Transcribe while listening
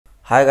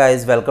Hi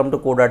guys, welcome to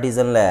Code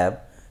Artisan Lab.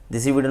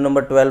 This is video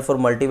number 12 for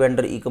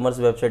Multivendor Ecommerce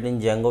website in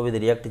Django with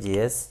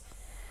ReactJs.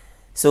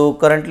 So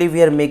currently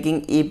we are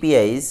making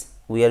APIs.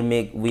 We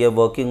are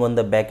working on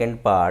the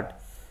backend part.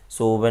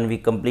 So when we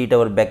complete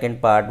our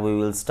backend part, we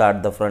will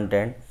start the front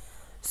end.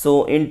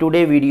 So in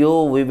today's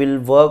video, we will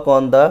work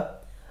on the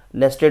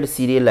nested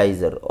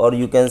serializer, or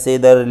you can say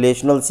the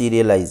relational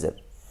serializer.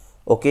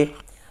 Okay.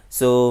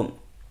 So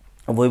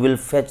we will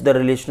fetch the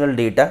relational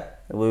data.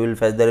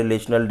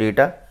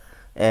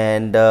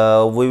 And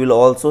we will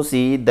also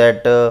see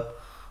that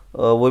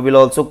we will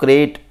also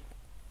create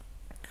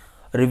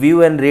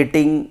review and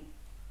rating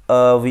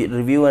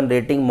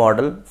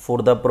model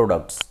for the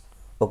products.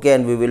 Okay,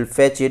 and we will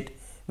fetch it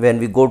when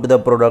we go to the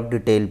product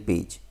detail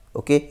page.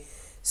 Okay,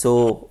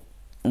 so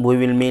we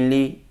will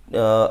mainly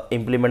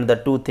implement the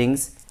two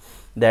things,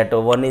 that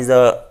one is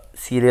a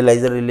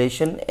serializer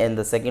relation and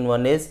the second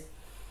one is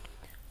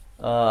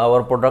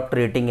our product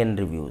rating and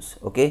reviews.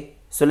 Okay,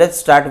 so let's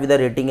start with the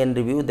rating and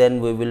review,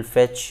 then we will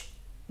fetch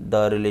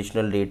the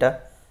relational data.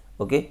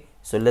 Okay,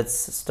 so let's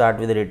start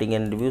with the rating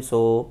and review.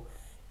 So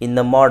in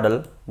the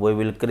model we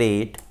will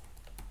create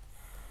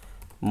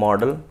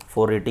model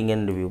for rating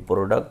and review,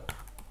 product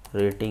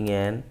rating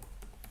and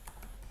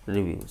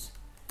reviews,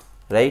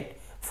 right?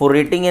 For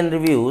rating and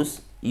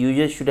reviews,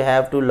 users should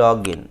have to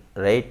log in,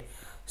 right?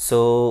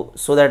 So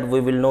that we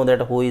will know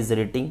that who is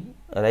rating,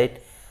 right?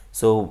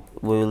 So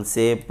we will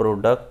say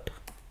product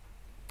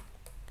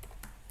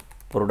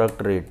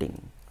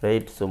rating,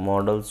 right? So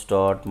model,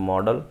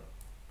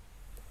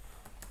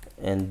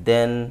 and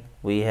then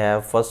we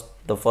have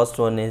the first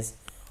one is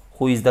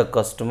who is the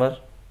customer,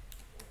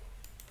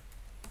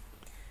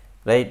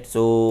 right?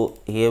 So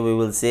here we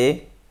will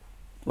say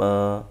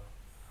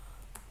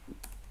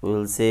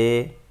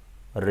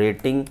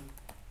rating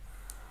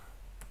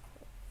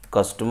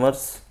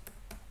customers,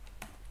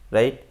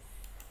 right?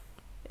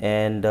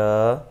 And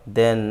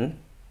then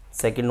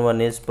second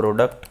one is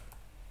product,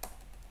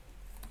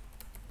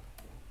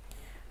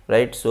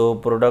 right? So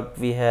product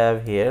we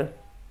have here.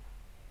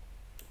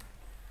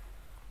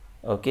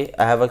 Okay,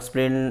 I have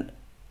explained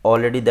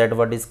already that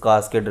what is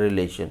cascade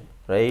relation,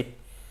 right?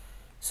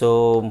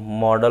 So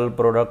model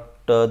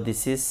product,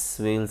 this is,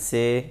 we will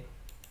say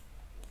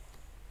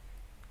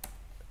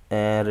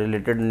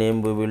related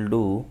name, we will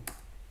do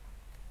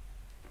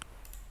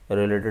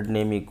related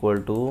name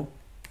equal to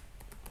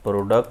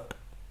product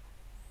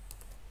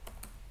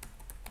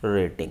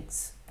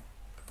ratings,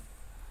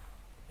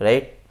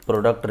 right?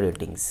 Product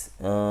ratings,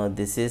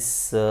 this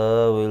is we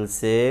will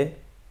say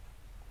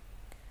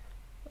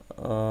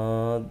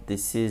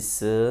this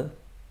is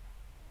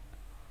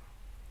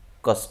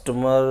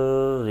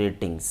customer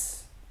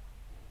ratings.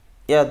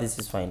 Yeah, this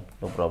is fine,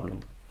 no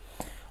problem.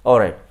 All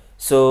right,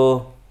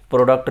 so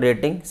product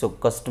rating, so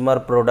customer,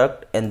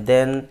 product, and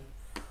then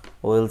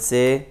we will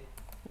say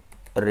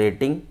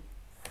rating.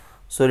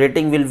 So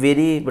rating will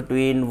vary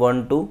between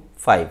 1 to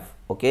 5.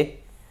 Okay,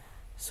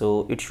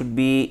 so it should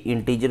be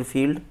integer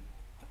field.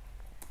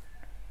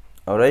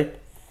 All right,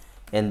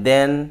 and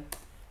then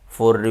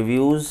for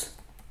reviews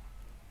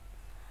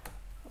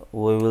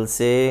we will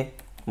say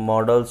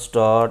model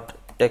start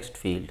text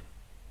field,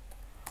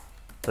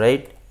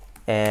 right?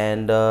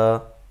 And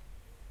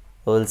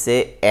we will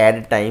say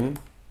add time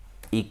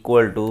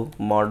equal to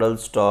model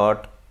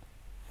start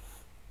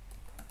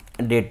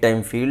date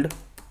time field,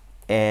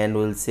 and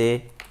we will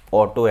say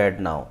auto add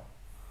now.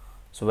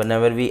 So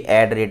whenever we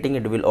add rating,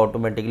 it will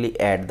automatically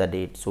add the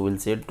date, so we'll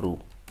say true,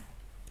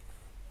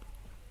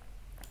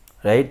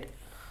 right?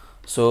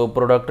 So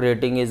product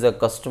rating is a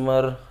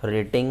customer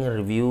rating,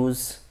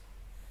 reviews,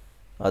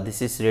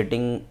 this is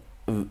rating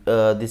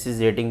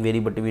vary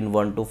between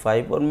 1 to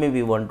 5 or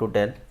maybe 1 to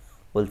 10,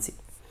 we'll see.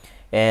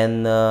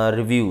 And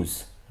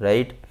reviews,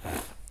 right?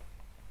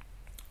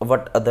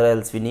 What other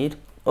else we need?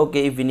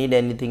 Okay, if we need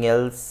anything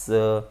else,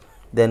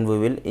 then we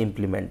will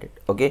implement it.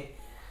 Okay,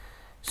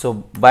 so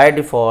by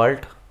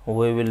default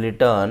we will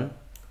return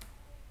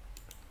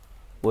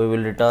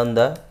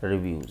the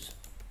reviews.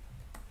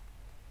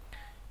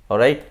 All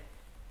right,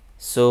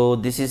 so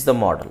this is the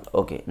model.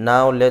 Okay,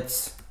 now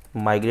let's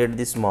migrate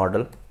this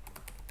model.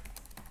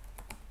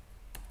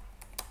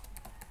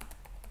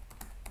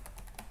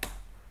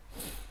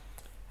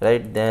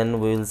 Right, then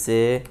we will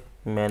say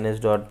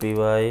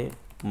manage.py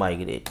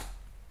migrate.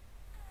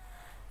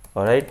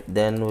 All right,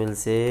 then we will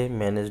say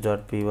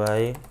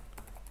manage.py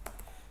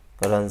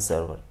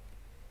runserver.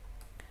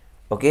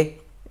 Okay,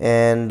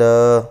 and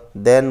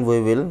then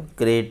we will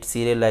create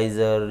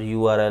serializer,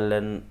 URL,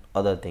 and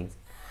other things.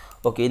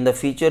 Okay, in the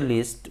feature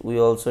list we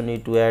also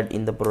need to add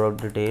in the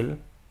product detail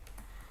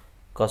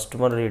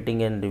customer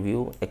rating and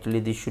review. Actually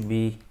this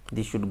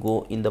should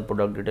go in the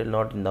product detail,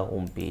 not in the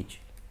home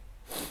page,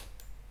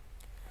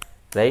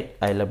 right?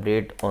 I'll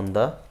update on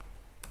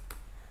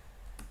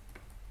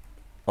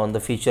the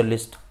feature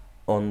list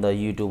on the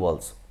YouTube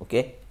also.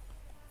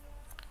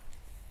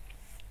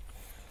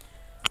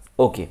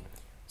 Okay,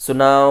 so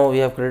now we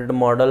have created a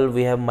model,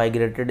 we have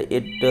migrated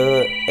it,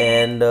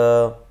 and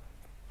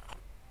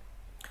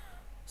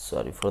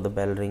sorry for the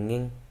bell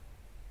ringing.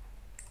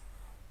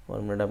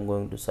 1 minute, I'm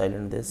going to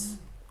silence this.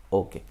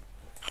 Okay.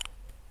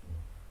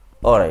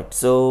 Alright,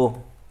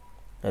 so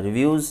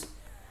reviews,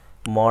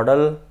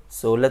 model.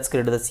 So let's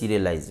create the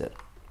serializer,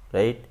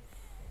 right?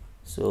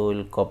 So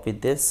we'll copy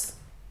this,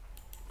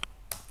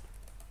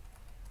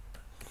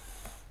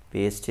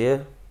 paste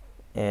here,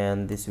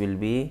 and this will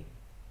be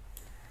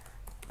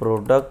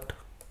product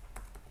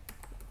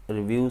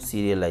review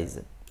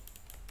serializer,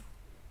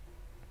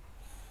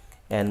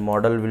 and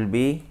model will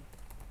be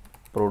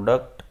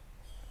product,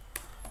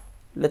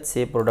 let's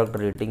say product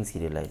rating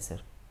serializer.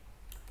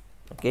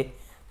 Okay,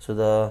 so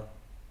the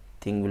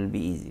thing will be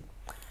easy.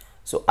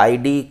 So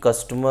ID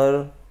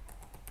customer,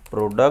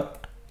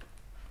 product,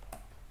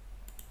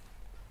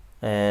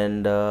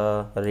 and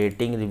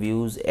rating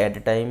reviews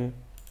at time,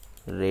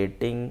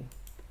 rating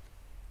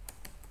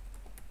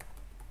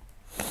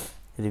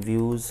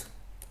reviews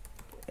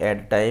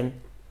at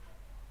time.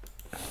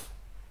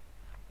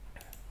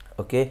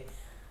 Okay,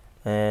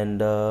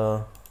 and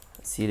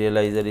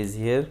serializer is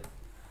here.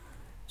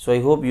 So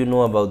I hope you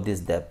know about this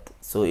depth.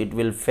 So it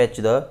will fetch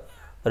the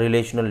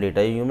relational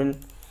data.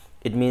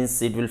 It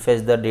means it will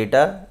fetch the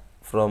data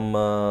from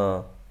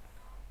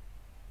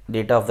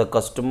data of the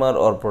customer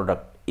or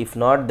product. If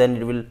not, then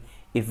it will,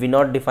 if we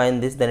not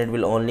define this, then it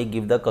will only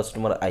give the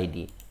customer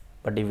ID.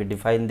 But if we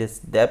define this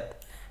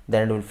depth,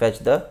 then it will fetch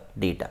the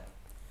data.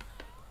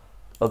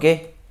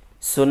 Okay,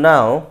 so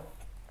now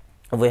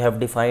we have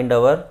defined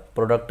our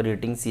product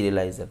rating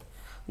serializer.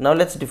 Now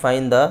let's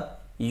define the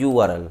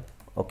URL.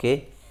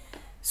 Okay,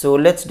 so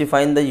let's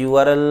define the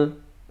URL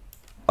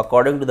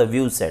according to the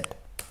view set.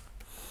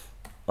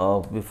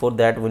 Before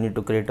that, we need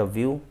to create a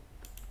view.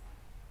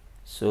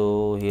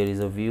 So here is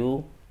a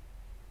view,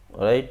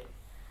 right?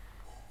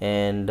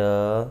 And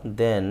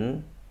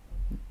then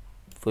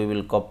we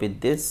will copy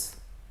this.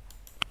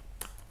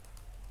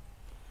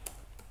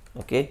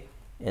 Okay,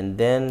 and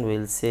then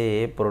we'll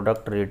say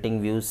product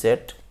rating view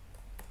set.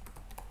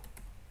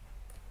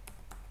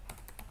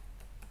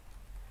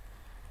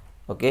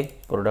 Okay,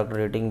 product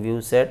rating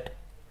view set,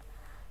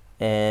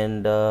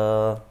 and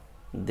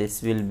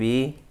this will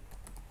be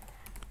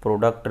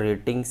product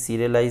rating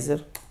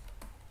serializer,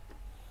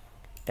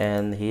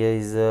 and here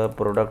is a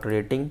product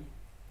rating.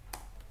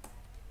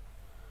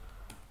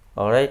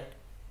 All right,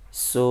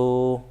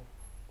 so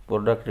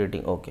product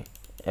rating. Okay,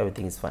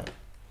 everything is fine.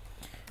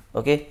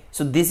 Okay,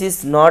 so this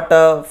is not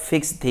a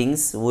fixed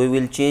things. We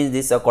will change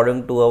this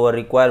according to our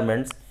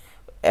requirements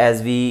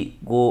as we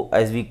go,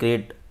 as we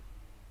create,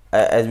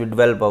 as we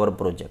develop our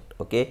project.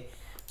 Okay,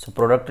 so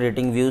product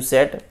rating view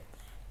set,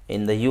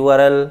 in the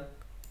URL,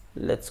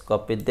 let's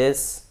copy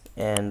this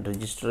and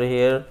register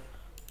here.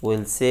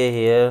 We'll say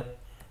here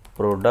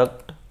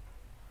product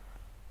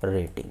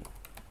rating,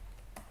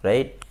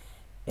 right?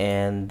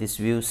 And this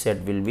view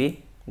set will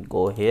be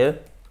go here.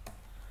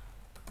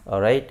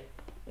 All right,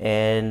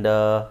 and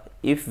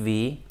if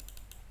we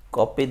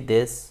copy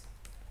this,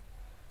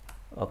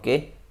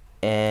 okay,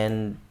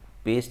 and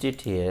paste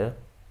it here.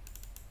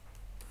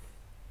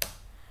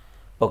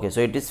 Okay,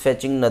 so it is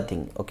fetching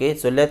nothing. Okay,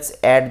 so let's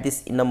add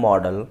this in a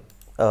model,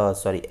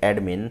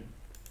 admin,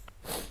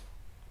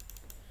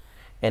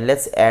 and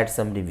let's add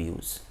some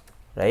reviews,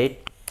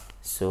 right?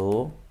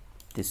 So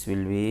this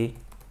will be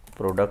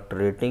product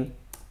rating.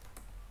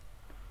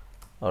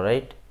 All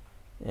right,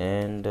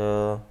 and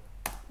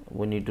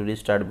we need to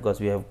restart because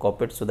we have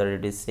copied, so that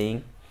it is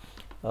saying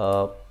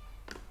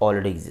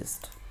already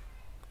exist,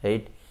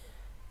 right?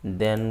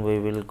 Then we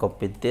will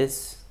copy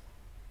this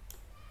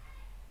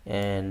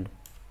and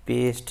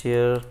paste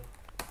here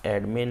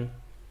admin.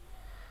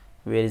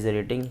 Where is the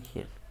rating?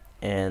 Here,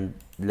 and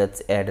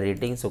let's add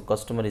rating. So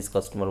customer is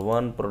customer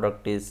 1,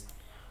 product is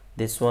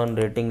this one,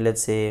 rating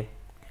let's say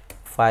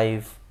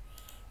 5,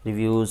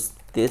 reviews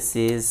this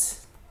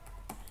is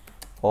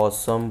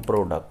awesome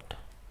product,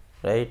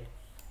 right?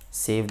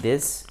 Save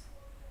this.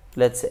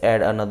 Let's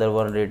add another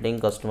one, rating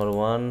customer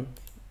 1,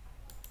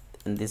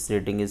 and this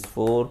rating is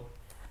 4,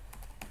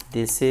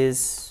 this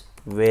is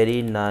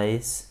very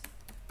nice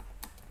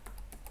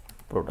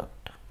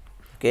product.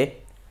 Okay,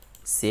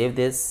 save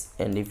this,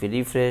 and if we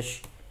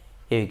refresh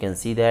here, you can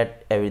see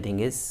that everything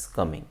is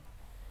coming,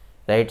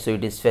 right? So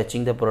it is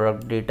fetching the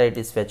product data, it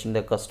is fetching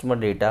the customer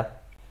data.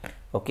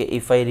 Okay,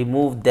 if I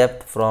remove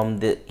depth from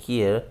the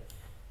here,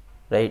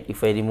 right,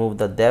 if I remove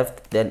the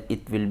depth, then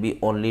it will be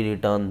only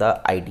return the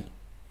ID,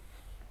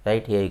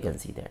 right? Here you can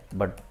see that,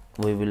 but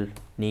we will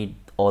need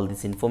all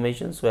this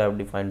information, so I have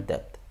defined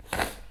depth.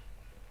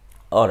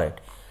 All right,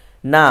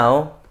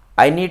 now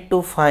I need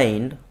to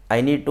find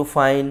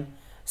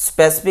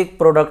specific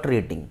product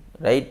rating,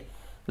 right?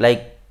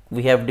 Like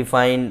we have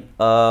defined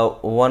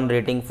one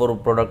rating for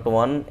product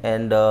 1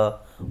 and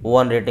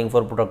one rating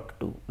for product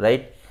 2,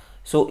 right?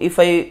 So if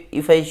I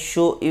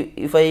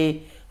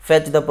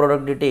fetch the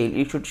product detail,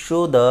 it should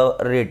show the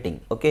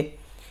rating. Okay,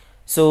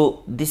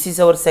 so this is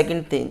our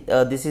second thing,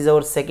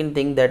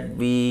 that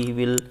we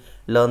will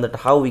learn, that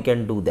how we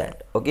can do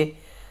that. Okay,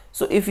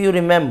 so if you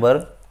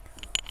remember,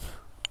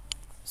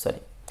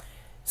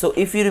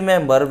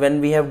 when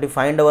we have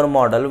defined our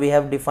model, we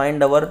have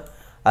defined our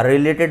a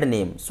related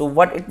name. So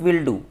what it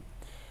will do,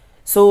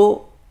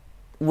 so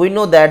we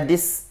know that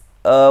this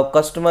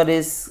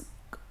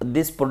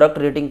this product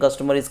rating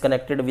customer is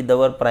connected with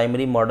our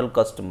primary model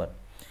customer.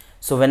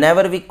 So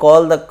whenever we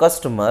call the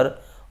customer,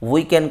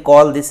 we can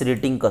call this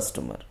rating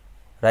customer,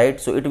 right?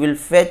 So it will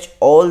fetch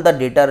all the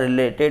data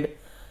related,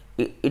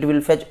 it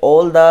will fetch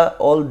all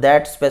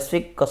that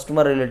specific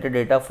customer related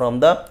data from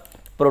the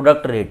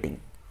product rating,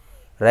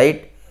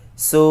 right?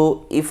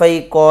 So if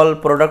I call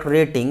product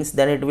ratings,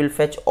 then it will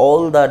fetch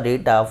all the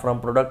data from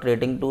product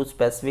rating to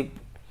specific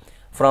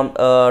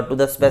to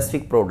the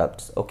specific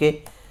products.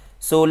 Okay,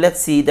 so let's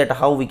see that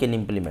how we can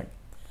implement.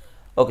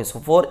 Okay, so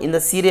for in the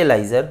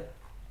serializer,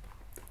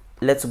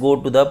 let's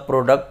go to the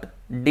product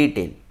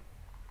detail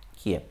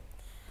here.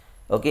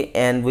 Okay,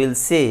 and we'll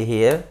say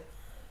here,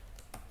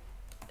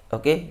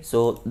 okay,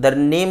 so the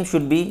name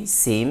should be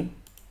same,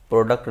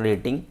 product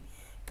rating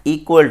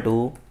equal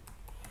to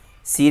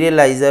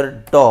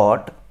serializer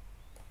dot,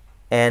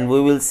 and we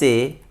will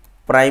say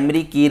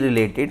primary key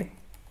related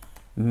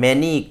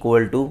many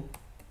equal to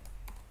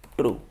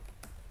true.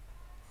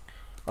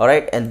 All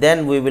right, and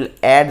then we will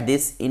add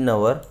this in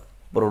our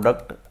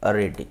product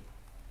rating.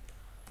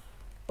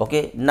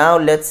 Okay, now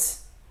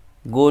let's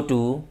go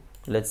to,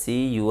 let's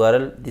see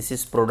URL, this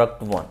is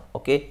product 1.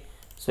 Okay,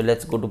 so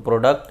let's go to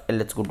product and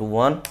let's go to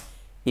 1.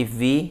 If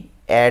we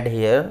add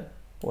here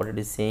what it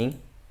is saying,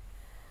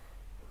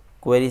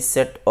 query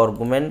set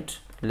argument,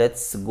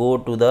 let's go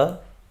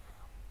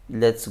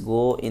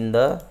in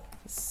the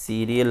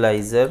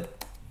serializer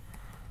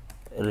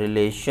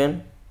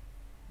relation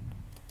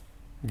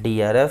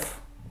drf.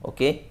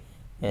 Okay,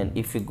 and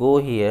if you go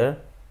here,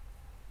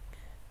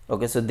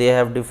 okay, so they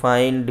have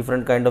defined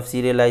different kind of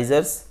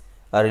serializers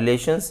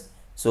relations.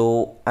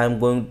 So I'm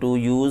going to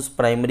use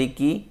primary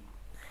key.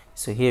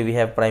 So here we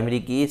have primary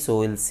key, so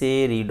we'll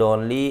say read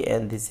only,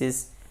 and this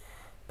is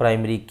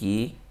primary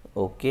key.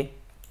 Okay,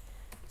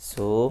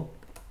 so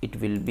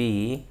it will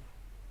be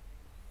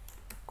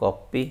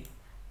copy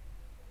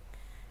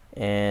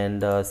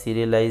and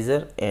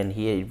serializer, and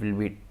here it will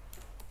be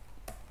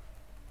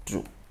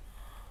true.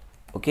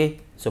 Okay,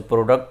 so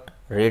product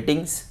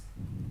ratings,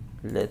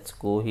 let's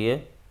go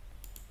here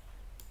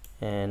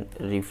and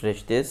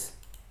refresh this.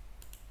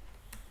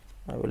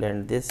 I will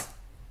end this,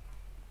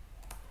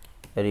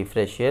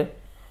 refresh here.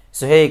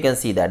 So here you can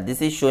see that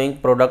this is showing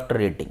product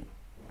rating,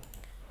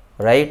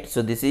 right?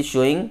 So this is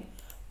showing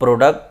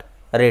product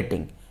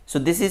rating. So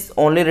this is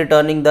only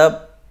returning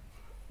the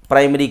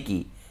primary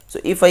key. So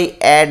if I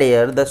add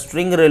here the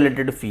string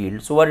related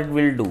field, so what it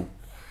will do,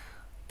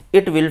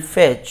 it will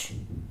fetch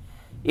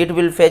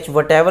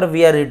whatever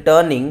we are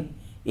returning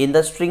in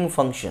the string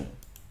function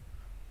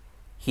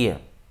here.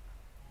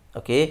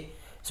 Okay,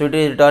 so it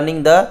is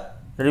returning the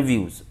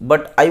reviews,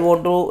 but I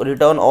want to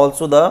return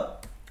also the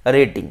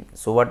rating.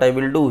 So what I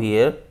will do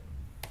here,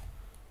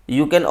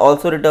 you can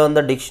also return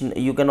the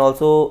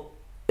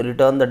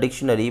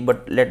dictionary,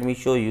 but let me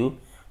show you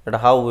that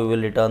how we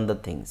will return the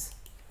things.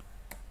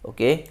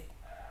 Okay,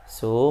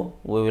 so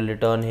we will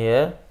return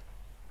here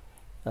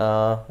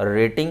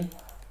rating,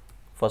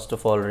 first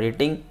of all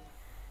rating,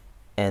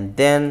 and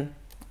then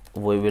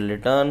we will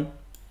return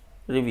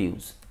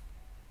reviews.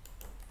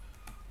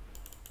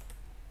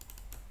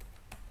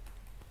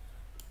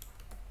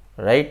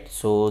 Right,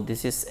 so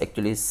this is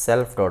actually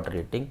self dot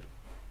rating,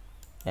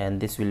 and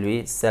this will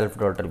be self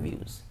dot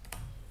reviews.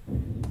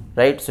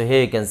 Right, so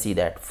here you can see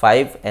that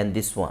 5 and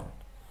this one,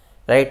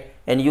 right?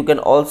 And you can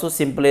also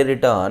simply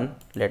return,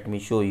 let me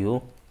show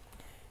you,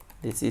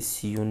 this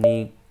is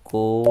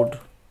Unicode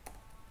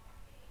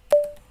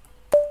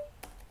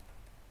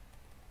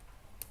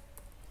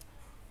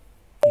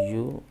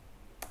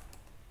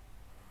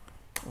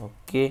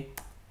okay,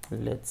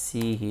 let's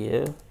see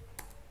here.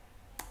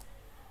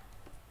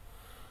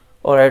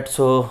 Alright,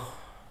 so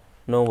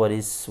no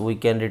worries, we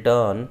can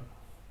return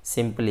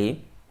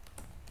simply,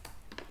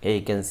 here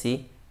you can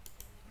see.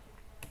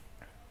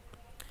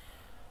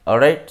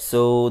 Alright,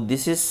 so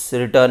this is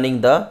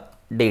returning the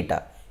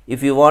data.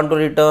 If you want to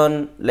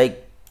return,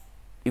 like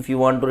if you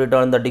want to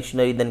return the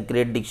dictionary, then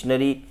create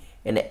dictionary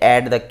and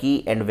add the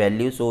key and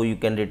value, so you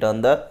can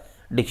return the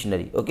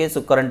dictionary. Okay,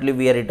 so currently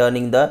we are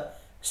returning the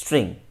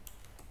string,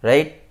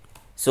 right?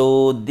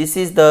 So this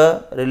is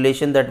the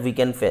relation that we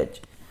can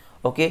fetch.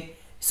 Okay,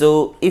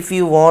 so if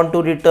you want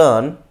to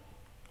return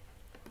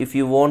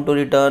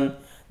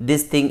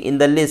this thing in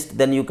the list,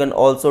 then you can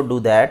also do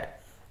that.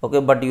 Okay,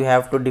 but you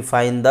have to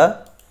define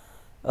the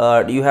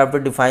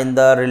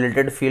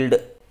related field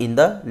in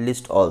the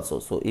list also.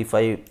 So if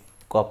I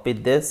copy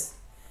this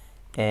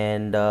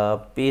and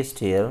paste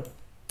here,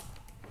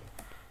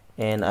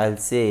 and I'll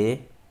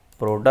say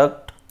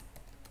product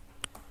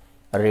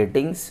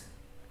ratings,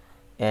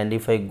 and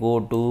if I go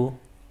to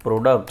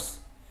products,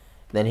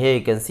 then here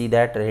you can see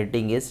that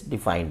rating is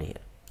defined here.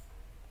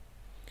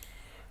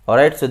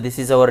 Alright, so this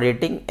is our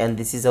rating and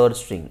this is our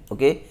string.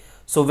 Okay,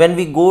 so when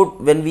we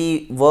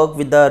work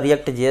with the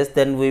ReactJs,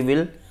 then we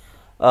will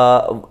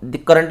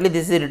currently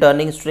this is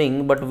returning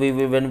string, but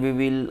when we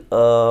will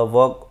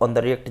work on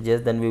the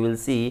ReactJs, then we will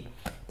see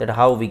that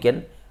how we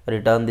can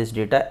return this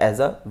data as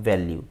a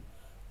value.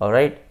 All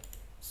right,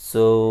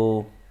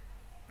 so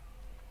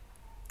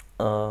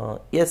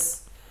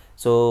yes,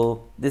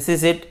 so this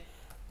is it.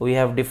 We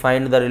have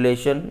defined the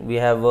relation, we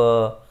have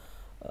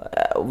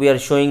we are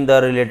showing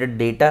the related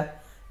data,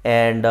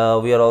 and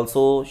we are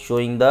also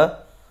showing the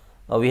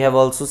we have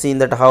also seen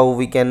that how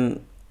we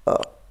can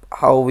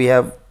how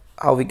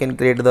we can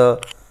create the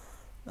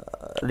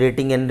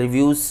rating and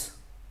reviews.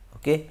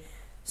 Okay,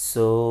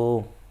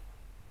 so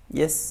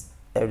yes,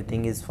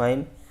 everything is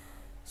fine.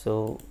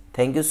 So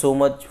thank you so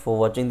much for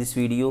watching this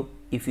video.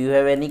 If you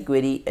have any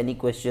query, any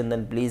question,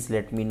 then please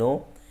let me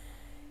know.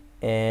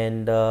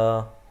 And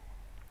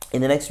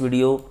in the next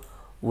video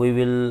we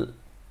will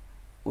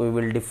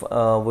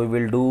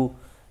do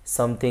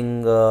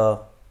something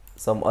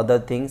some other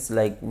things,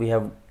 like we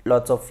have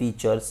lots of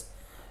features.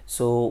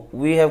 So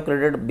we have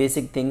created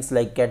basic things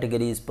like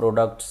categories,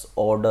 products,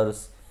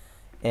 orders,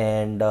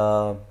 and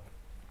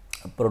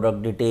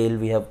product detail.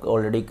 We have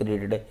already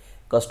created a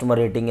customer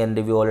rating and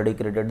review already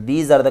created.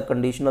 These are the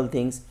conditional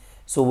things,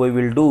 so we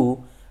will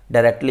do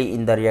directly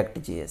in the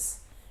react.js,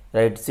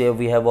 right? So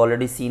we have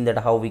already seen that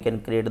how we can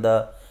create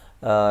the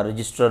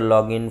register,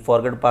 login,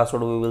 forget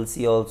password. We will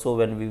see also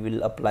when we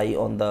will apply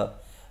on the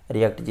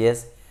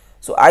react.js.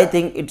 So I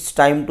think it's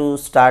time to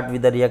start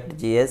with the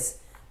react.js,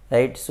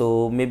 right?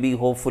 So maybe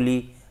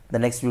hopefully the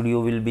next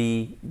video will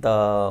be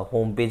the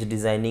home page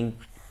designing.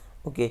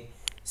 Okay,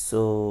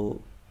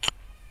 so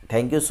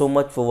thank you so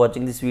much for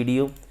watching this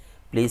video.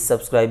 Please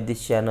subscribe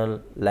this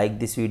channel, like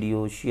this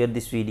video, share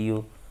this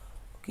video.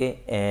 Okay,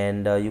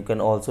 and you can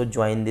also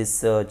join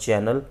this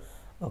channel.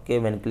 Okay,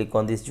 when click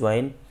on this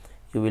join,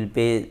 you will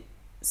pay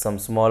some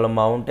small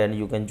amount and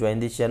you can join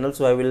this channel.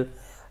 So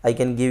I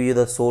can give you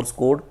the source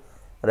code,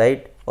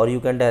 right? Or you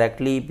can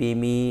directly pay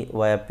me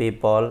via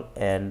PayPal,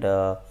 and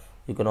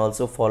you can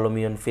also follow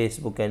me on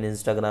Facebook and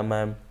Instagram.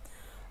 I'm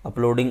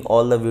uploading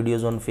all the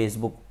videos on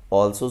Facebook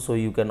also, so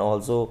you can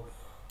also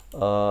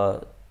uh,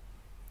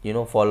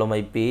 follow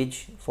my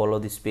page, follow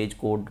this page,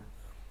 code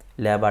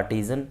lab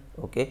artisan.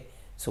 Okay,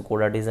 so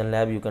code artisan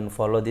lab, you can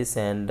follow this,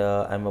 and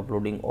I'm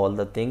uploading all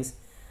the things.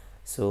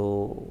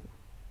 So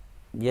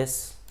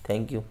yes,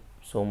 thank you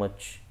so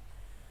much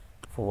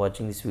for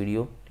watching this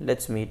video.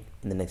 Let's meet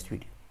in the next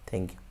video.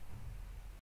 Thank you.